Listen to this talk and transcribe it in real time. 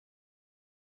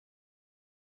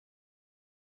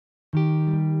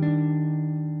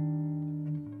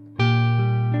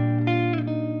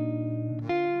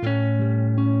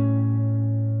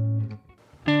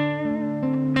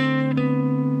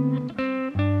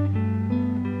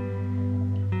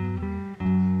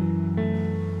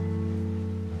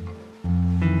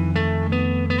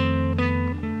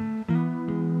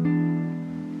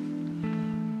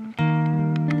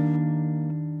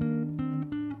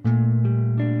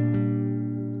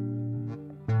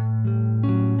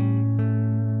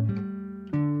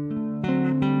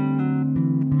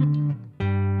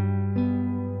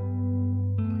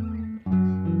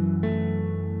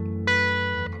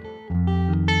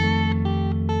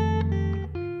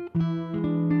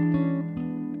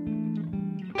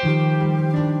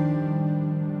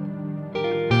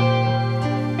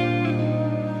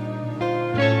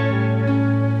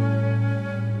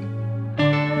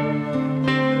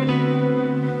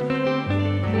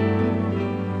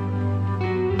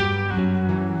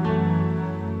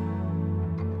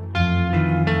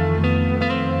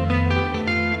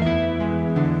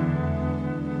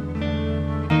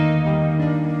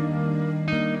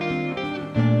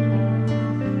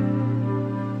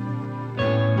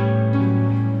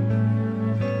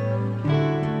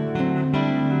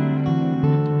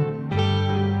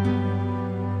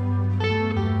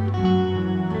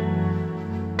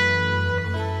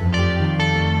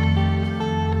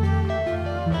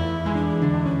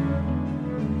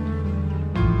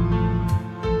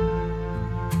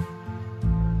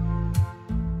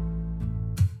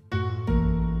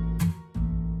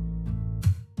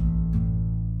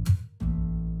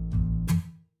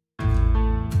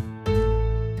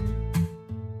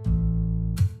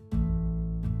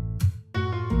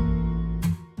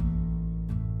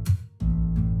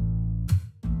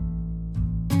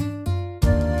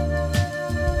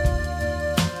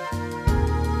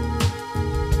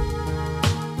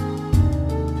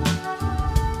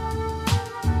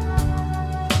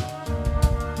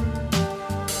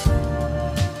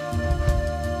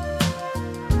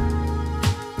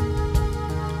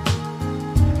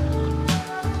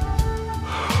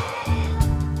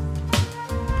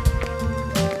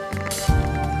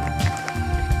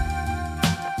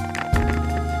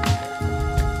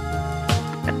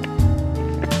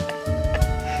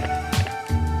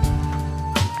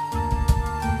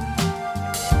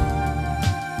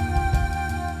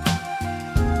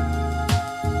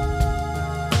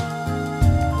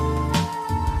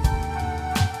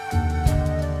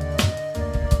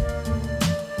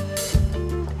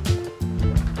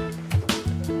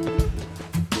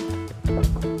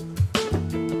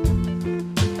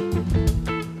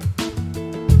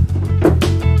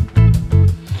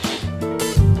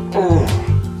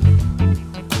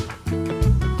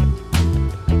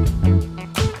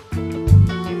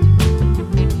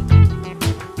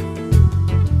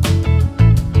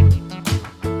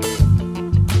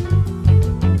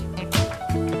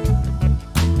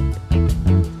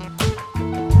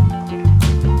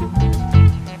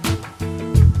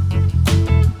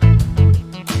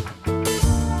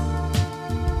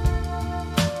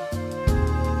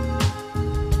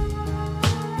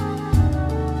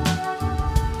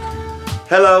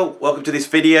Hello, welcome to this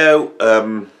video.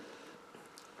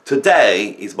 Today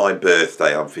is my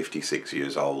birthday. I'm 56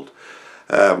 years old.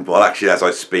 Well, actually, as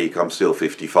I speak, I'm still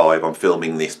 55. I'm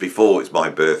filming this before it's my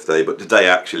birthday, but today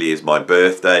actually is my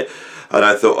birthday, and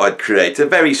I thought I'd create a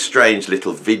very strange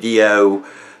little video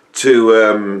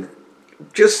to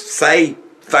just say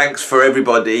thanks for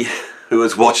everybody who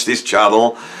has watched this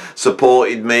channel,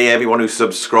 supported me, everyone who's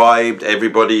subscribed,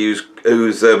 everybody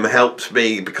who's helped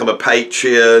me become a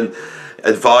Patreon,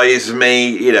 advise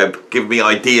me, you know, give me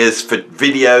ideas for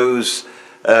videos,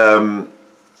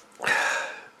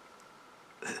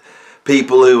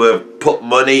 people who have put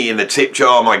money in the tip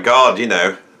jar. Oh my God, you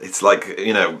know, it's like,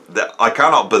 you know, I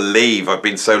cannot believe I've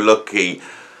been so lucky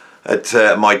at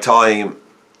my time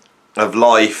of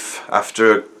life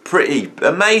after a pretty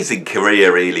amazing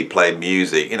career, really, playing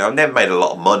music. You know, I've never made a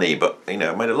lot of money, but, you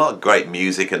know, I made a lot of great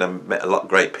music and I've met a lot of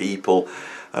great people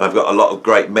and I've got a lot of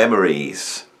great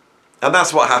memories. And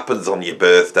that's what happens on your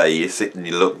birthday. You sit and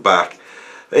you look back.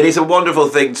 And it's a wonderful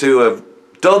thing to have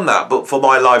done that, but for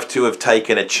my life to have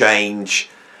taken a change,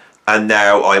 and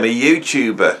now I'm a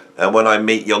YouTuber. And when I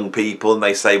meet young people and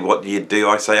they say, "What do you do?"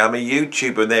 I say, "I'm a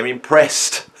YouTuber," and they're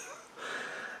impressed.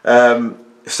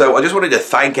 So I just wanted to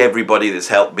thank everybody that's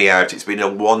helped me out. It's been a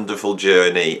wonderful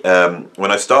journey.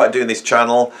 When I started doing this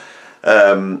channel,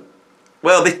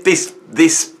 well, this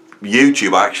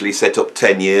YouTube I actually set up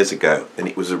 10 years ago, and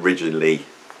it was originally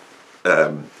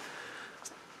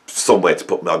somewhere to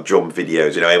put my drum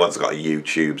videos. You know, everyone's got a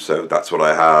YouTube, so that's what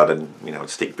I had, and, you know, I'd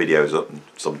stick videos up, and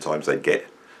sometimes they'd get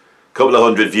a couple of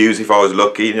hundred views if I was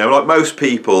lucky, you know, like most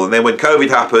people. And then when COVID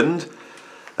happened,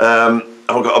 I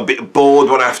got a bit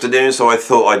bored one afternoon, so I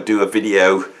thought I'd do a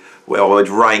video where I would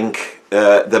rank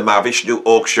the Mavish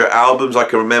Orchestra albums. I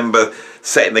can remember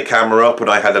setting the camera up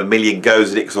and I had a million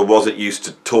goes at it because I wasn't used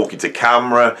to talking to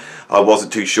camera. I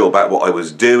wasn't too sure about what I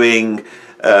was doing.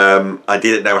 I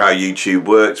didn't know how YouTube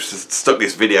works. Just stuck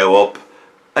this video up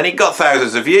and it got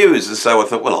thousands of views, and so I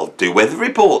thought, well, I'll do Weather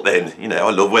Report then. You know,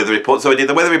 I love Weather Report, so I did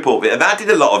the Weather Report bit, and that did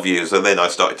a lot of views, and then I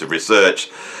started to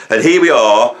research, and here we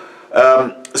are.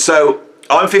 So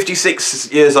I'm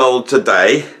 56 years old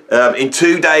today. In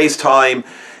 2 days' time,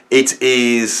 it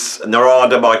is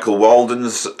Narada Michael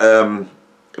Walden's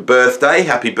birthday.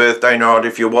 Happy birthday, Narada,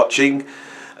 if you're watching.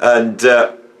 And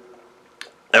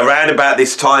around about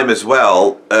this time as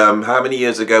well, how many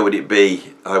years ago would it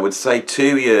be? I would say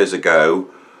 2 years ago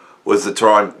was the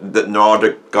time that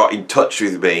Narada got in touch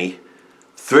with me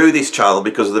through this channel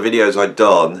because of the videos I'd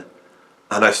done,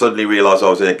 and I suddenly realised I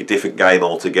was in a different game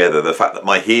altogether. The fact that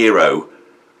my hero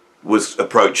was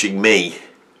approaching me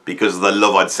because of the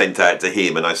love I'd sent out to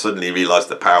him, and I suddenly realised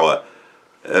the power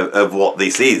of what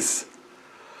this is.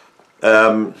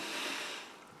 And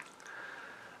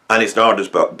it's Narada's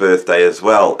birthday as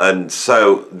well, and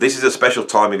so this is a special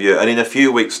time of year, and in a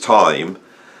few weeks' time,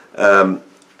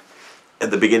 at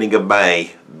the beginning of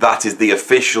May, that is the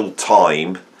official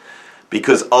time,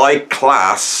 because I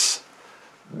class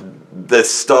the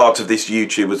start of this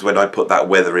YouTube was when I put that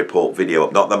Weather Report video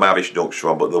up, not the Mavish Orchestra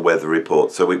one, but the Weather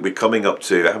Report. So we're coming up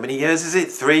to, how many years is it?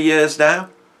 3 years now?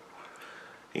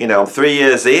 You know, I'm 3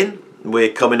 years in.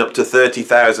 We're coming up to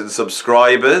 30,000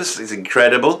 subscribers. It's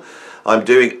incredible. I'm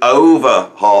doing over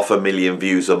 500,000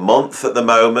 views a month at the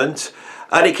moment,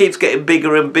 and it keeps getting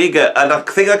bigger and bigger. And the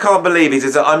thing I can't believe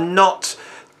is that I'm not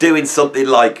doing something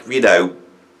like, you know,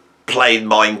 playing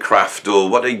Minecraft, or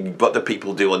what do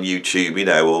people do on YouTube, you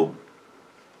know, or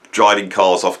driving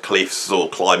cars off cliffs or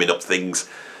climbing up things.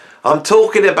 I'm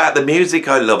talking about the music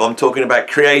I love. I'm talking about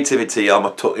creativity. I'm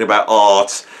talking about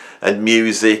art and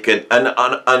music, and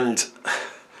I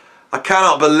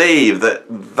cannot believe that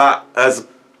has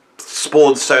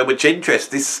spawned so much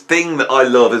interest. This thing that I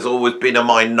love has always been a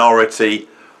minority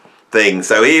thing.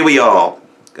 So here we are.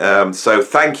 So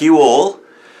thank you all.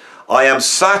 I am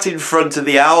sat in front of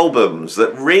the albums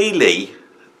that really,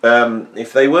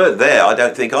 if they weren't there, I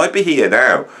don't think I'd be here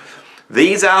now.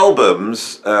 These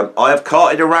albums I have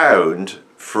carted around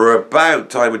for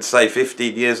about, I would say,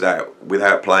 15 years now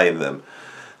without playing them.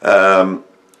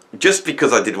 Just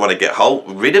because I did want to get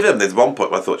rid of them. There's one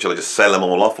point where I thought, shall I just sell them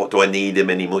all off? What do I need them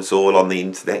anymore? It's all on the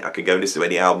internet. I can go listen to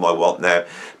any album I want now.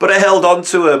 But I held on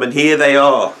to them, and here they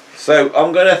are. So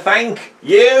I'm going to thank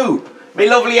you, my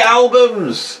lovely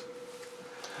albums.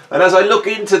 And as I look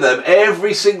into them,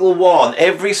 every single one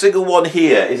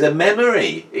here is a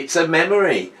memory. It's a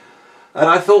memory. And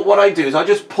I thought what I do is I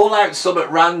just pull out some at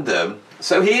random.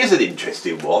 So here's an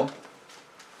interesting one.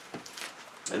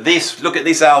 Look at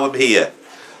this album here.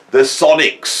 The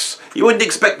Sonics. You wouldn't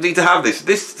expect me to have this.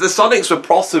 The Sonics were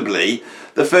possibly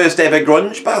the first ever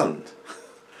grunge band.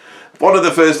 one of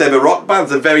the first ever rock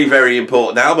bands, a very, very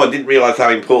important album. I didn't realise how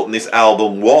important this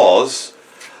album was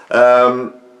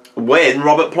when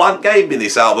Robert Plant gave me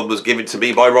this album. Was given to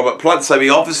me by Robert Plant, so he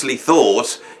obviously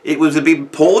thought it was a bit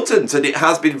important, and it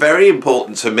has been very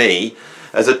important to me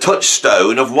as a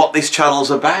touchstone of what this channel's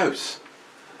about.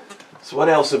 So what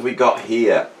else have we got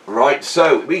here? Right,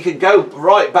 so we can go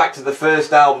right back to the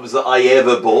first albums that I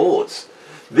ever bought.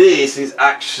 This is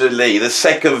actually the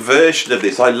second version of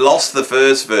this. I lost the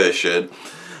first version,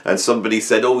 and somebody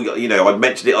said, oh, you know, I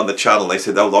mentioned it on the channel. They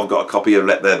said, oh, I've got a copy of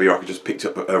Let There Be Rock. I just picked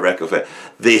up a record for it.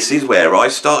 This is where I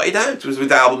started out. It was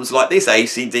with albums like this: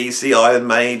 AC/DC, Iron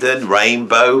Maiden,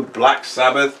 Rainbow, Black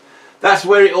Sabbath. That's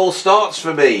where it all starts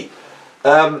for me.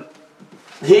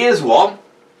 Here's one.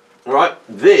 Right,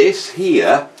 this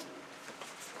here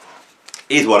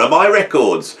is one of my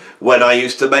records when I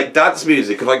used to make dance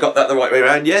music. Have I got that the right way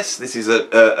around? Yes, this is a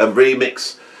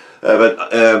remix of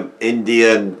an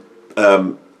Indian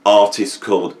artist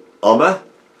called Umma.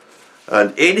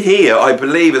 And in here, I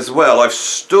believe as well, I've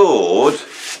stored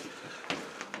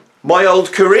my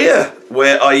old career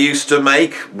where I used to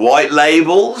make white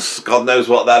labels. God knows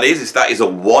what that is. That is a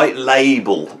white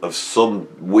label of some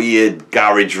weird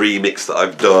garage remix that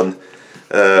I've done.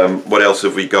 What else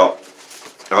have we got?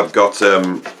 I've got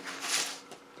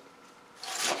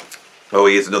oh,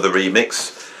 here's another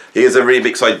remix. Here's a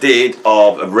remix I did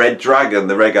of Red Dragon,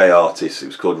 the reggae artist. It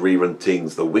was called Rerun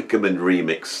Things, the Wickerman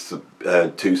remix,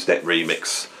 two-step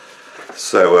remix.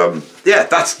 So yeah,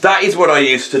 that is what I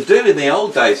used to do in the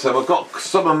old days. So I've got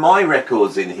some of my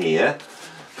records in here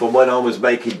from when I was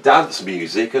making dance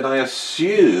music, and I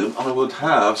assume I would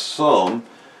have some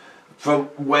from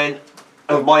when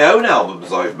of my own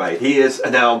albums I've made. Here's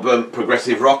an album,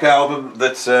 progressive rock album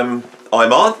that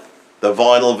I'm on, the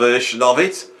vinyl version of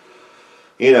it.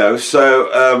 You know, so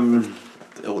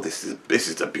oh, this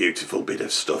is a beautiful bit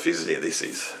of stuff, isn't it? This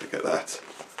is, look at that.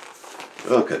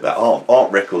 Look at that.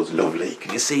 Art record's lovely.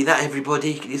 Can you see that,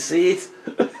 everybody? Can you see it?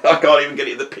 I can't even get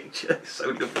it in the picture. It's so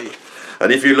lovely.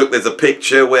 And if you look, there's a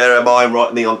picture where am I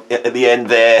right at the end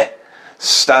there,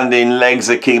 standing legs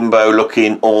akimbo,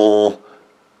 looking all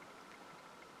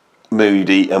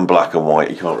moody and black and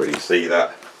white. You can't really see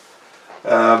that.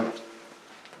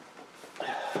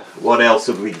 What else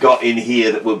have we got in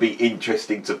here that will be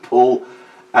interesting to pull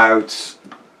out?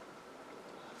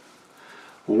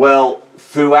 Well,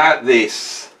 throughout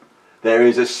this, there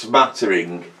is a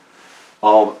smattering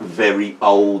of very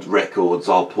old records.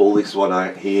 I'll pull this one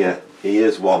out here.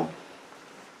 Here's one.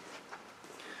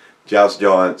 Jazz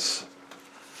Giants.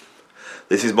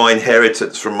 This is my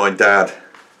inheritance from my dad.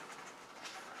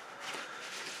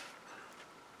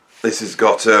 This has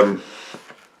got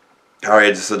Harry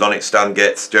Edison on it, Stan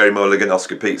Getz, Jerry Mulligan,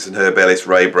 Oscar Peterson, Herb Ellis,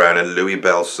 Ray Brown and Louis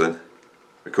Bellson.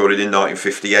 Recorded in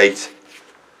 1958.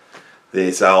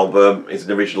 This album is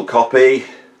an original copy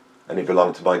and it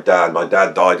belonged to my dad. My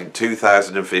dad died in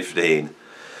 2015.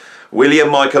 William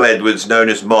Michael Edwards, known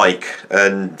as Mike,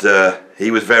 and he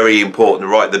was very important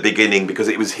right at the beginning because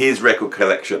it was his record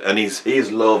collection and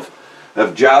his love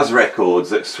of jazz records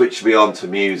that switched me on to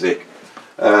music.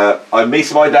 I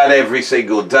miss my dad every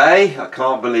single day. I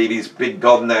can't believe he's been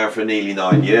gone now for nearly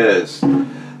 9 years.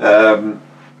 And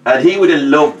he would have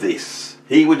loved this.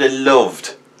 He would have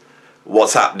loved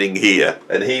what's happening here,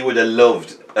 and he would have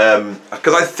loved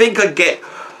because I think I get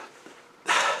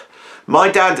my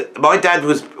dad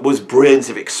was brilliant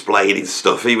at explaining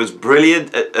stuff. He was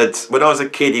brilliant at when I was a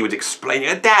kid, he would explain,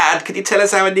 Dad, can you tell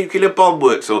us how a nuclear bomb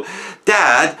works? Or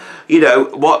Dad,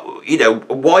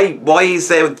 why is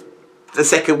there the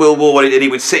Second World War? And he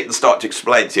would sit and start to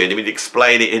explain to you, and he would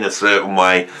explain it in a certain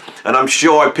way, and I'm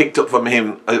sure I picked up from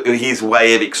him his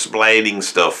way of explaining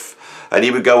stuff. And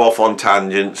he would go off on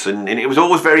tangents, and it was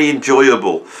always very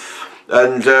enjoyable.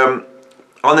 And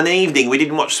on an evening, we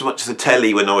didn't watch so much the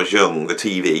telly when I was young, the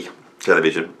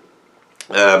television.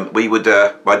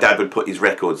 My dad would put his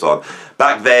records on.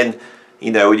 Back then,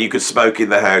 when you could smoke in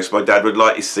the house, my dad would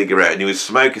light his cigarette, and he would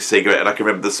smoke a cigarette, and I can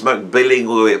remember the smoke billowing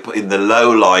all the way up in the low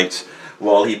light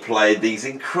while he played these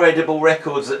incredible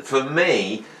records that, for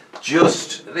me,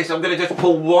 I'm going to just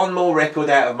pull one more record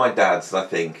out of my dad's, I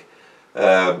think.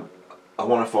 I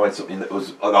want to find something that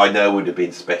I know would have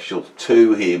been special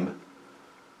to him.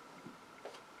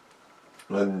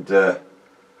 And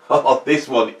oh, this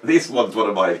one's one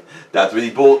of my dad's. When he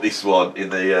bought this one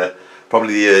in the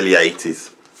probably the early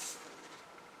 80s.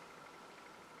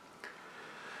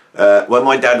 When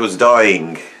my dad was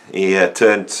dying, he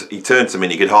turned to me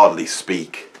and he could hardly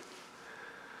speak.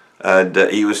 And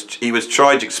he was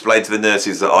trying to explain to the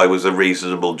nurses that I was a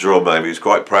reasonable drummer. He was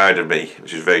quite proud of me,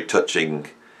 which was very touching.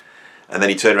 And then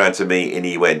he turned around to me and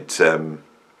he went,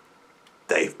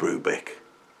 Dave Brubeck.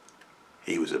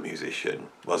 He was a musician,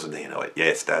 wasn't he?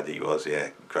 Yes, Dad, he was.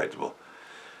 Yeah, incredible.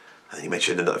 And he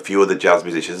mentioned a few other jazz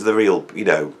musicians. The real,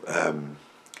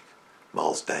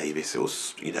 Miles Davis. It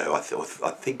was,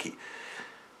 I think he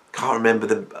can't remember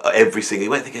them every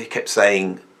single. He kept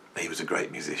saying he was a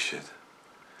great musician,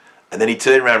 and then he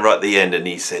turned around right at the end and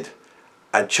he said,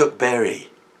 "And Chuck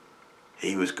Berry,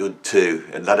 he was good too,"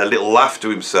 and had a little laugh to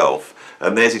himself.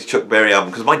 And there's his Chuck Berry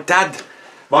album. Because my dad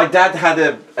had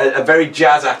a very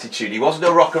jazz attitude. He wasn't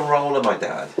a rock and roller, my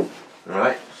dad,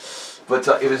 right? But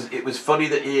it was funny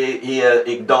that he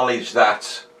acknowledged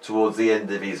that towards the end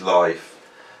of his life.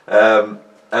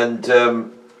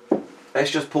 Let's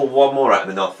just pull one more out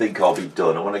and then I think I'll be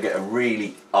done. I want to get a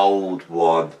really old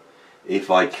one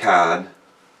if I can.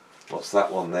 What's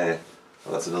that one there?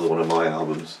 Oh, that's another one of my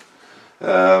albums.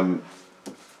 I'll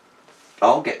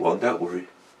get one, don't worry.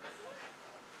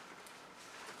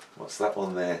 What's that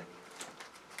one there?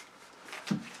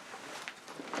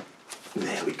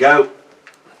 There we go.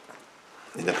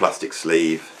 In the plastic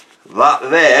sleeve. That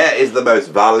there is the most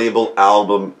valuable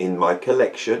album in my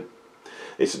collection.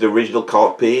 It's an original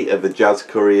copy of the Jazz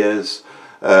Couriers,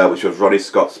 which was Ronnie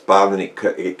Scott's band, and it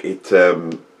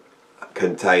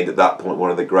contained at that point one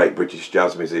of the great British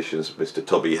jazz musicians, Mr.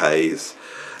 Tubby Hayes.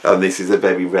 And this is a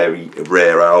very, very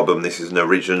rare album. This is an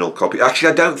original copy.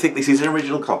 Actually, I don't think this is an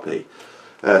original copy.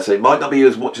 So it might not be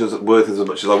worth as much as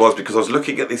I was, because I was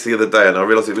looking at this the other day and I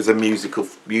realised it was a music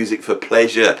for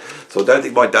pleasure. So I don't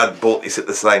think my dad bought this at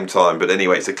the same time. But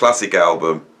anyway, it's a classic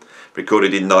album,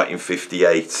 recorded in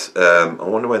 1958. I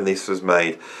wonder when this was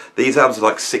made. These albums are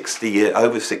like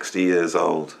over 60 years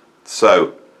old.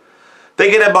 So,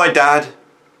 thinking of my dad,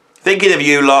 thinking of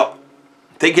you lot,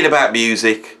 thinking about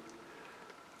music,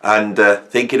 and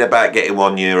thinking about getting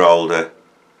 1 year older.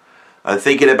 And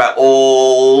thinking about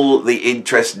all the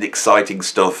interesting, exciting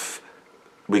stuff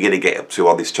we're going to get up to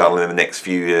on this channel in the next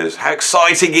few years. How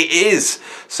exciting it is!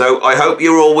 So I hope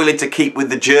you're all willing to keep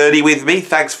with the journey with me.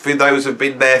 Thanks for those who've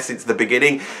been there since the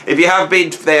beginning. If you have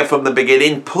been there from the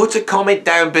beginning, put a comment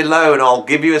down below and I'll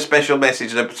give you a special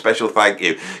message and a special thank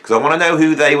you. Because I want to know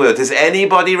who they were. Does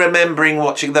anybody remembering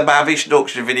watching the Mavish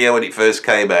Yorkshire video when it first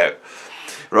came out?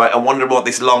 Right, I wonder what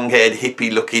this long-haired,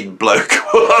 hippie-looking bloke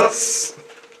was.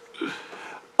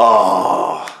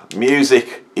 Ah,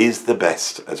 music is the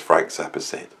best, as Frank Zappa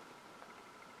said.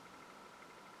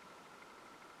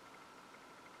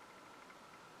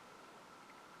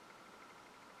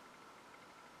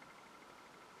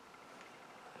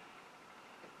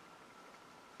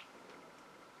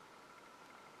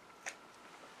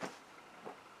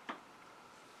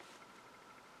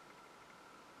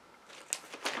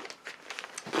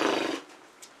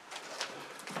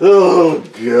 Oh,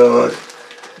 God.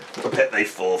 I bet they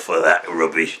fall for that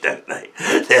rubbish, don't they?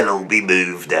 They'll all be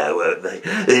moved now, won't they?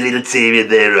 A little tear in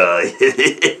their eye.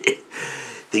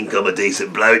 Think I'm a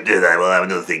decent bloke, do they? Well, I have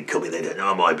another thing coming. They don't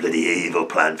know my bloody evil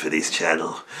plan for this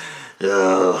channel.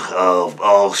 Oh,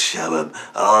 I'll show them.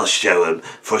 I'll show them.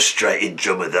 Frustrated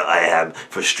drummer that I am.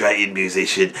 Frustrated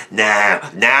musician. Now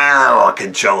I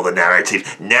control the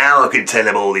narrative. Now I can tell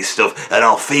them all this stuff. And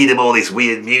I'll feed them all this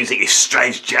weird music, this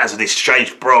strange jazz and this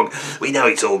strange prog. We know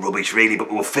it's all rubbish really,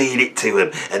 but we'll feed it to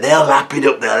them. And they'll lap it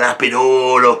up. They'll lap it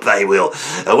all up, they will.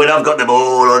 And when I've got them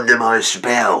all under my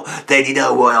spell, then you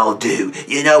know what I'll do.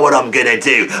 You know what I'm going to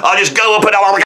do. I'll just go up and I'll...